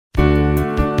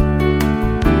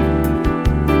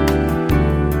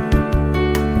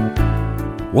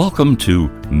Welcome to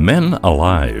Men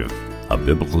Alive, a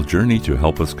biblical journey to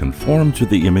help us conform to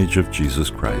the image of Jesus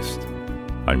Christ.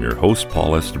 I'm your host,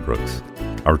 Paul Estabrooks.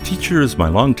 Our teacher is my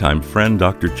longtime friend,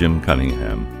 Dr. Jim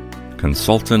Cunningham,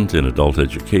 consultant in adult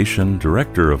education,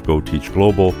 director of Go Teach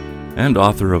Global, and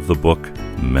author of the book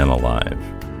Men Alive.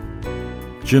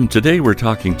 Jim, today we're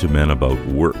talking to men about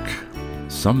work.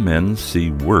 Some men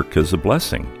see work as a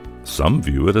blessing. Some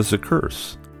view it as a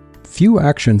curse. Few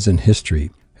actions in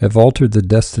history have altered the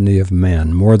destiny of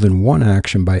man more than one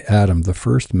action by Adam, the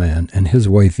first man, and his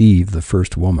wife Eve, the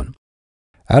first woman.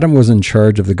 Adam was in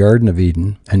charge of the Garden of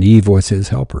Eden, and Eve was his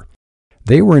helper.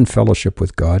 They were in fellowship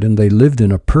with God, and they lived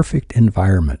in a perfect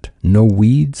environment. No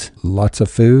weeds, lots of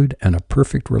food, and a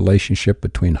perfect relationship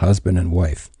between husband and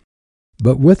wife.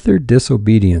 But with their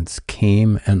disobedience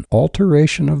came an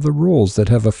alteration of the rules that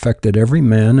have affected every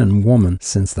man and woman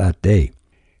since that day.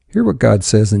 Hear what God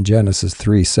says in Genesis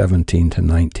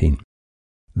 3:17-19.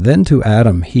 Then to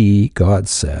Adam God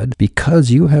said, "Because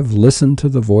you have listened to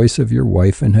the voice of your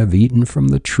wife and have eaten from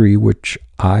the tree which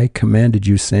I commanded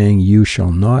you, saying, you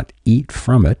shall not eat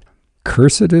from it,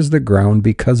 cursed is the ground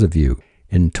because of you.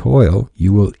 In toil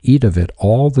you will eat of it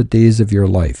all the days of your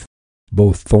life.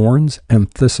 Both thorns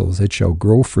and thistles it shall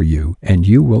grow for you, and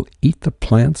you will eat the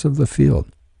plants of the field.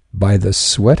 By the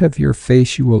sweat of your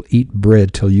face you will eat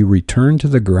bread till you return to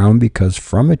the ground, because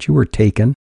from it you were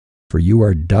taken, for you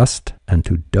are dust, and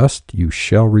to dust you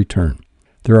shall return."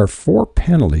 There are 4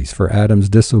 penalties for Adam's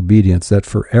disobedience that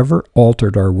forever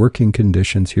altered our working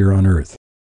conditions here on earth.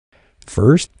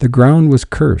 First, the ground was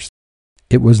cursed.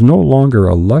 It was no longer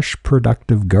a lush,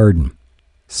 productive garden.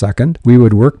 Second, we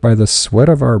would work by the sweat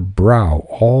of our brow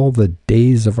all the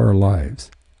days of our lives.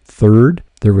 Third,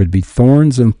 there would be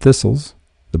thorns and thistles.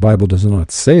 The Bible does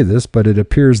not say this, but it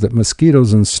appears that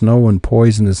mosquitoes and snow and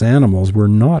poisonous animals were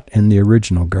not in the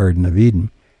original Garden of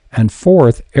Eden. And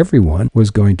fourth, everyone was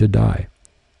going to die.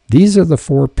 These are the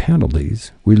 4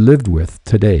 penalties we lived with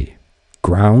today: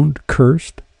 ground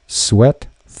cursed, sweat,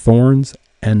 thorns,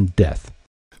 and death.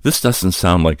 This doesn't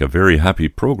sound like a very happy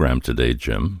program today,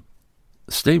 Jim.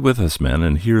 Stay with us, men,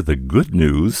 and hear the good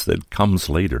news that comes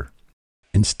later.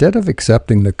 Instead of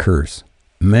accepting the curse,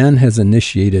 man has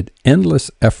initiated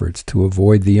endless efforts to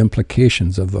avoid the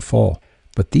implications of the fall,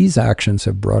 but these actions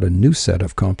have brought a new set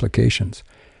of complications.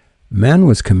 Man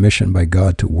was commissioned by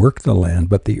God to work the land,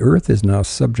 but the earth is now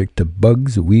subject to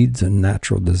bugs, weeds, and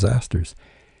natural disasters.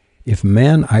 If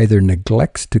man either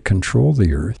neglects to control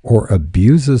the earth or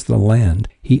abuses the land,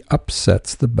 he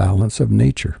upsets the balance of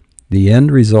nature. The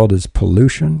end result is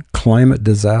pollution, climate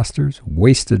disasters,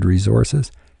 wasted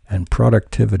resources, and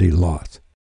productivity loss.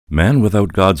 Man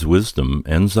without God's wisdom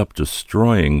ends up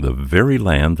destroying the very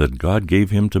land that God gave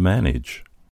him to manage.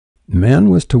 Man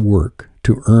was to work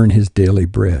to earn his daily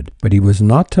bread, but he was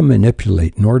not to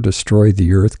manipulate nor destroy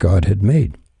the earth God had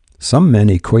made. Some men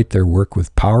equate their work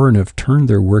with power and have turned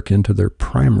their work into their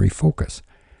primary focus.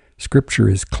 Scripture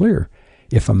is clear: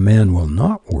 if a man will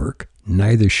not work,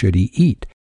 neither should he eat.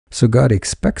 So God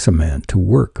expects a man to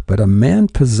work, but a man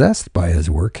possessed by his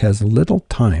work has little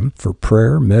time for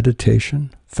prayer,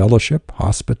 meditation, fellowship,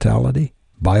 hospitality,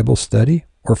 Bible study,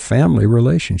 or family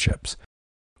relationships.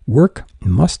 Work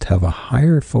must have a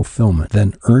higher fulfillment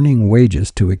than earning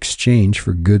wages to exchange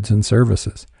for goods and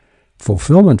services.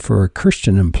 Fulfillment for a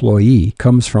Christian employee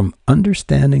comes from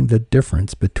understanding the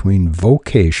difference between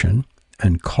vocation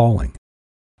and calling.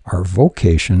 Our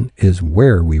vocation is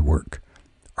where we work.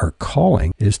 Our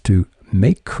calling is to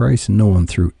make Christ known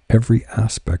through every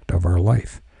aspect of our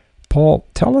life. Paul,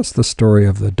 tell us the story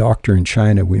of the doctor in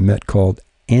China we met called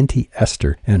Auntie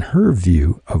Esther and her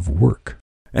view of work.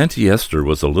 Auntie Esther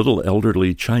was a little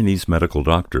elderly Chinese medical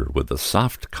doctor with a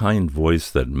soft, kind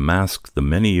voice that masked the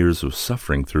many years of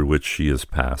suffering through which she has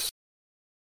passed.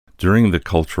 During the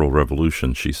Cultural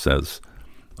Revolution, she says,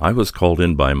 "I was called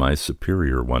in by my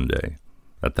superior one day.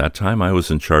 At that time, I was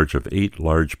in charge of 8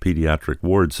 large pediatric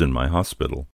wards in my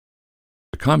hospital.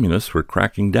 The communists were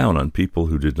cracking down on people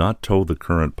who did not toe the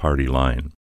current party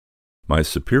line. My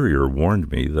superior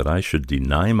warned me that I should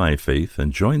deny my faith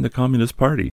and join the Communist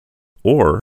Party,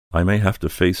 or I may have to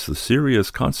face the serious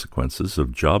consequences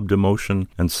of job demotion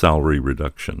and salary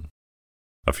reduction.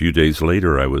 A few days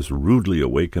later, I was rudely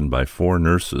awakened by 4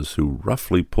 nurses who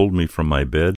roughly pulled me from my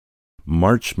bed,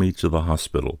 marched me to the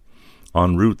hospital.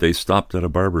 En route, they stopped at a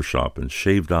barber shop and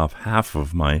shaved off half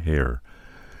of my hair.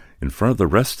 In front of the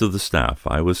rest of the staff,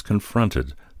 I was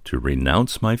confronted to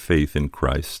renounce my faith in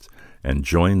Christ and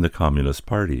join the Communist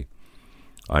Party.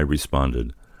 I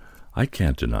responded, I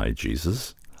can't deny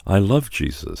Jesus. I love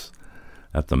Jesus.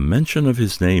 At the mention of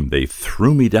his name, they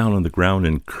threw me down on the ground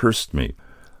and cursed me.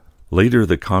 Later,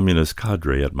 the communist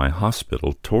cadre at my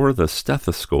hospital tore the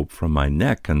stethoscope from my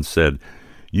neck and said,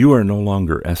 "You are no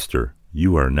longer Esther.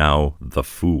 You are now the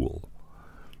fool."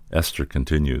 Esther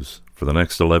continues, "For the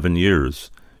next 11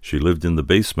 years, she lived in the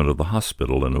basement of the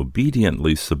hospital and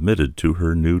obediently submitted to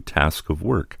her new task of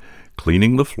work,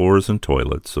 cleaning the floors and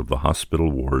toilets of the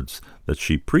hospital wards that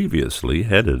she previously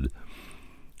headed.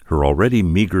 Her already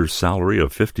meager salary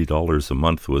of $50 a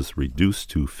month was reduced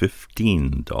to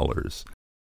 $15,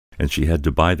 and she had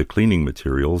to buy the cleaning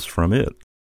materials from it.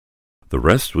 The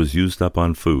rest was used up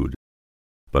on food.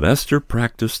 But Esther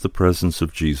practiced the presence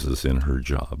of Jesus in her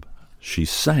job. She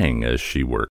sang as she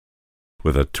worked.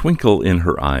 With a twinkle in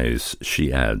her eyes,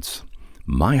 she adds,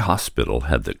 'My hospital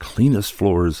had the cleanest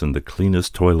floors and the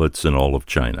cleanest toilets in all of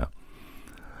China.'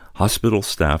 Hospital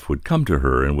staff would come to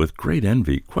her and with great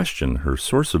envy question her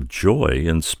source of joy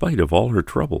in spite of all her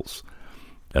troubles.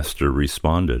 Esther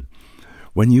responded,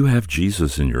 'When you have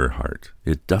Jesus in your heart,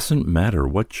 it doesn't matter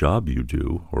what job you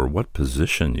do or what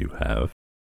position you have.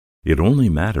 It only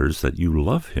matters that you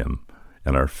love him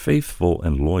and are faithful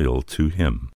and loyal to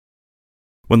him.'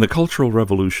 When the Cultural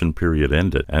Revolution period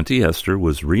ended, Auntie Esther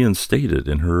was reinstated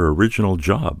in her original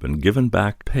job and given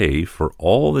back pay for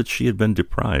all that she had been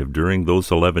deprived during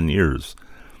those 11 years.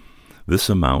 This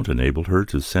amount enabled her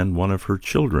to send one of her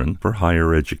children for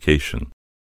higher education.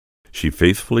 She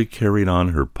faithfully carried on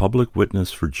her public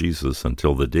witness for Jesus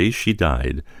until the day she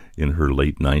died in her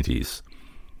late 90s.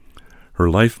 Her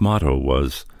life motto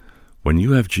was, 'When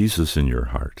you have Jesus in your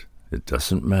heart, it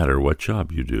doesn't matter what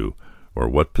job you do or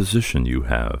what position you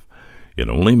have. It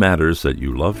only matters that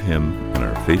you love him and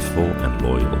are faithful and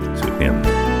loyal to him.'"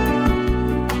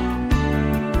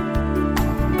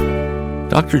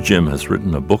 Dr. Jim has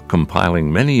written a book compiling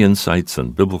many insights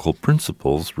and biblical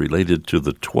principles related to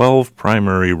the 12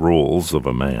 primary roles of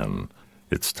a man.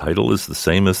 Its title is the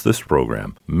same as this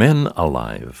program, Men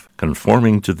Alive,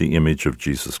 Conforming to the Image of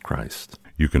Jesus Christ.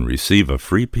 You can receive a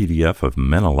free PDF of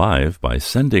Men Alive by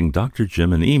sending Dr.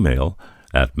 Jim an email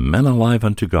at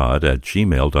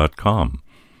menaliveuntogod@gmail.com.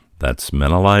 That's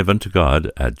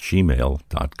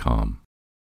menaliveuntogod@gmail.com.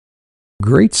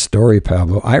 Great story,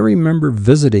 Pablo. I remember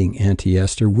visiting Auntie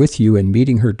Esther with you and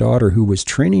meeting her daughter, who was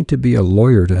training to be a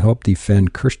lawyer to help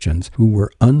defend Christians who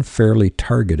were unfairly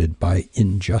targeted by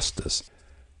injustice.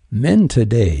 Men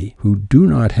today who do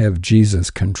not have Jesus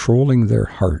controlling their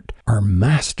heart are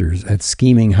masters at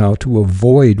scheming how to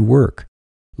avoid work.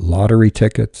 Lottery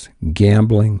tickets,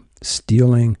 gambling,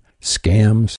 stealing,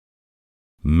 scams.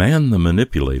 Man the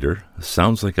Manipulator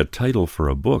sounds like a title for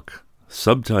a book.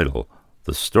 Subtitle,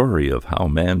 The Story of How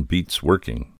Man Beats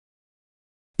Working.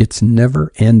 It's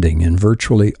never ending in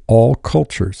virtually all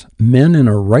cultures. Men in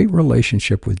a right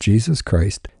relationship with Jesus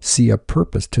Christ see a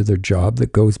purpose to their job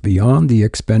that goes beyond the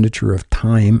expenditure of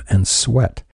time and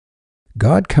sweat.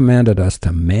 God commanded us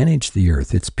to manage the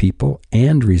earth, its people,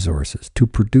 and resources, to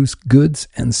produce goods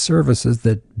and services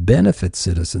that benefit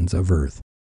citizens of earth.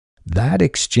 That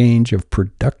exchange of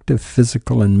productive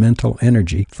physical and mental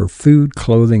energy for food,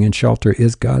 clothing, and shelter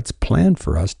is God's plan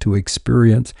for us to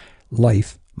experience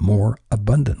life more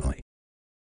abundantly.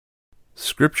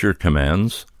 Scripture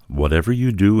commands, "Whatever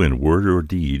you do in word or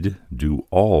deed, do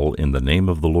all in the name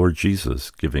of the Lord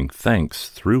Jesus, giving thanks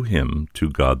through him to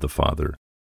God the Father."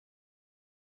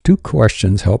 Two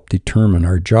questions help determine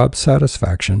our job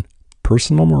satisfaction,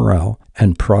 personal morale,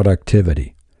 and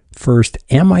productivity. First,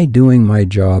 am I doing my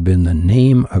job in the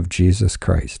name of Jesus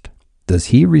Christ? Does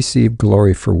he receive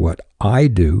glory for what I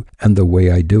do and the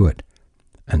way I do it?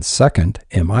 And second,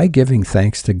 am I giving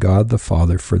thanks to God the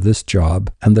Father for this job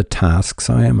and the tasks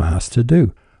I am asked to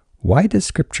do? Why does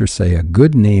Scripture say a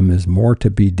good name is more to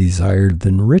be desired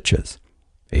than riches?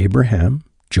 Abraham,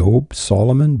 Job,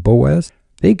 Solomon, Boaz,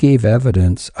 they gave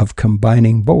evidence of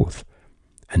combining both.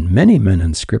 And many men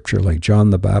in Scripture, like John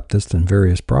the Baptist and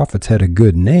various prophets, had a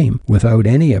good name without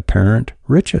any apparent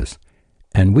riches.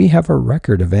 And we have a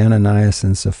record of Ananias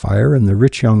and Sapphira and the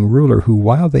rich young ruler who,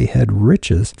 while they had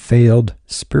riches, failed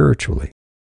spiritually.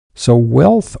 So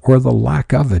wealth or the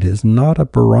lack of it is not a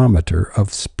barometer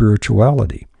of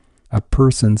spirituality. A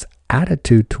person's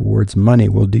attitude towards money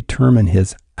will determine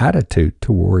his attitude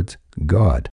towards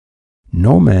God.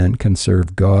 No man can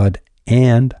serve God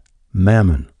and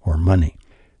mammon, or money.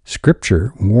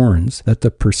 Scripture warns that the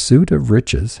pursuit of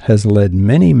riches has led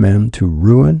many men to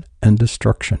ruin and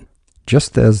destruction.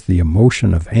 Just as the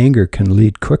emotion of anger can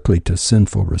lead quickly to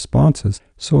sinful responses,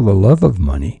 so the love of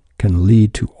money can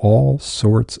lead to all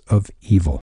sorts of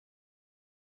evil.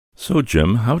 So,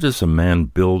 Jim, how does a man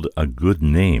build a good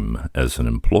name as an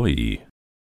employee?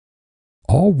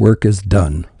 All work is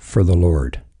done for the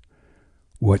Lord.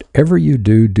 Whatever you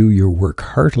do, do your work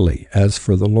heartily, as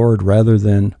for the Lord rather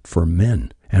than for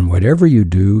men. And whatever you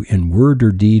do, in word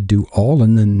or deed, do all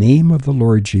in the name of the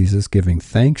Lord Jesus, giving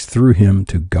thanks through him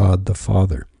to God the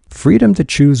Father. Freedom to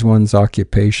choose one's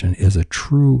occupation is a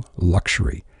true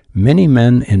luxury. Many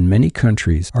men in many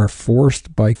countries are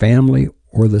forced by family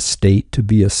or the state to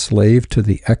be a slave to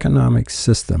the economic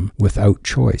system without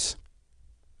choice.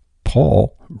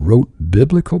 Paul wrote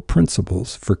biblical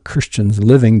principles for Christians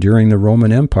living during the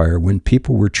Roman Empire when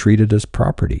people were treated as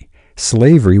property.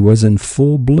 Slavery was in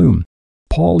full bloom.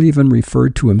 Paul even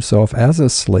referred to himself as a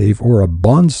slave or a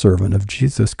bondservant of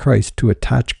Jesus Christ to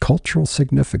attach cultural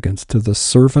significance to the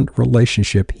servant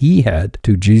relationship he had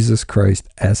to Jesus Christ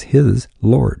as his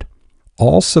Lord.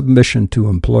 All submission to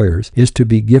employers is to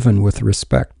be given with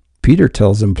respect. Peter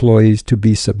tells employees to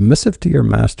be submissive to your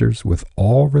masters with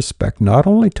all respect, not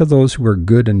only to those who are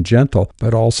good and gentle,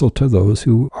 but also to those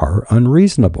who are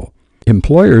unreasonable.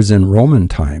 Employers in Roman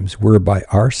times were, by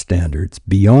our standards,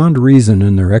 beyond reason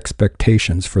in their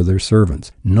expectations for their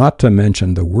servants, not to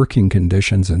mention the working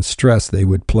conditions and stress they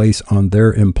would place on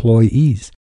their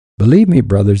employees. Believe me,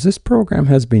 brothers, this program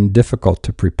has been difficult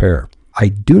to prepare. I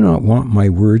do not want my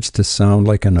words to sound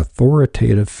like an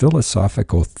authoritative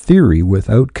philosophical theory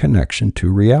without connection to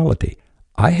reality.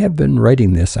 I have been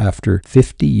writing this after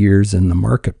 50 years in the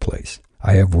marketplace.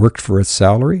 I have worked for a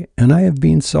salary, and I have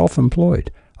been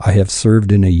self-employed. I have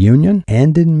served in a union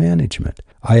and in management.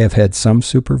 I have had some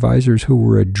supervisors who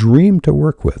were a dream to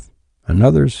work with, and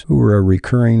others who were a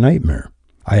recurring nightmare.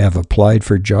 I have applied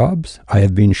for jobs. I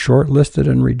have been shortlisted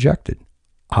and rejected.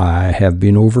 I have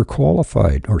been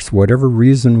overqualified, or whatever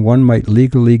reason one might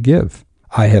legally give.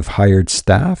 I have hired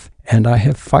staff, and I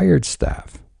have fired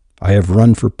staff. I have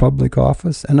run for public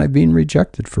office, and I've been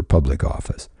rejected for public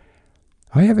office.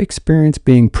 I have experienced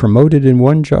being promoted in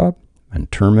one job and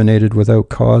terminated without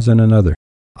cause in another.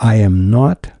 I am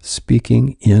not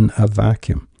speaking in a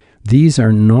vacuum. These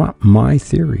are not my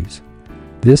theories.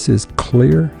 This is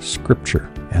clear Scripture,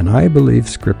 and I believe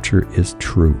Scripture is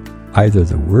true. Either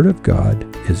the Word of God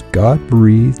is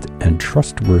God-breathed and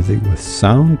trustworthy with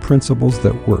sound principles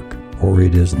that work, or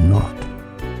it is not.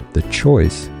 The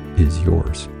choice is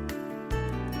yours.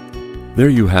 There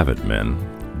you have it, men.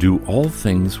 Do all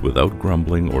things without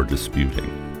grumbling or disputing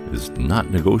is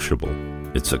not negotiable.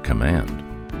 It's a command.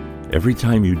 Every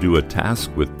time you do a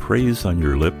task with praise on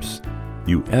your lips,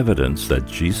 you evidence that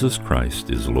Jesus Christ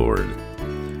is Lord.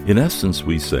 In essence,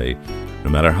 we say, no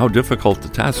matter how difficult the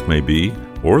task may be,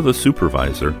 or the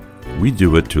supervisor, we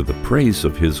do it to the praise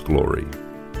of His glory.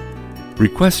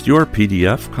 Request your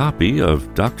PDF copy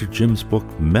of Dr. Jim's book,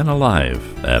 Men Alive,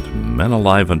 at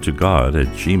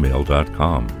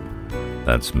menaliveuntogod@gmail.com.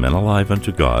 That's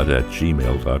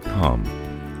menaliveuntogod@gmail.com.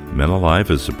 Men Alive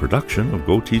is a production of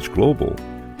Go Teach Global.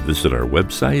 Visit our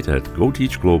website at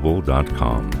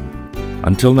goteachglobal.com.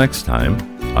 Until next time,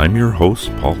 I'm your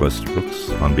host, Paul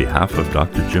Westerbrooks, on behalf of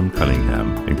Dr. Jim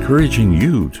Cunningham, encouraging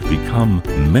you to become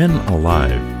men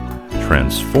alive,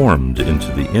 transformed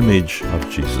into the image of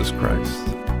Jesus Christ.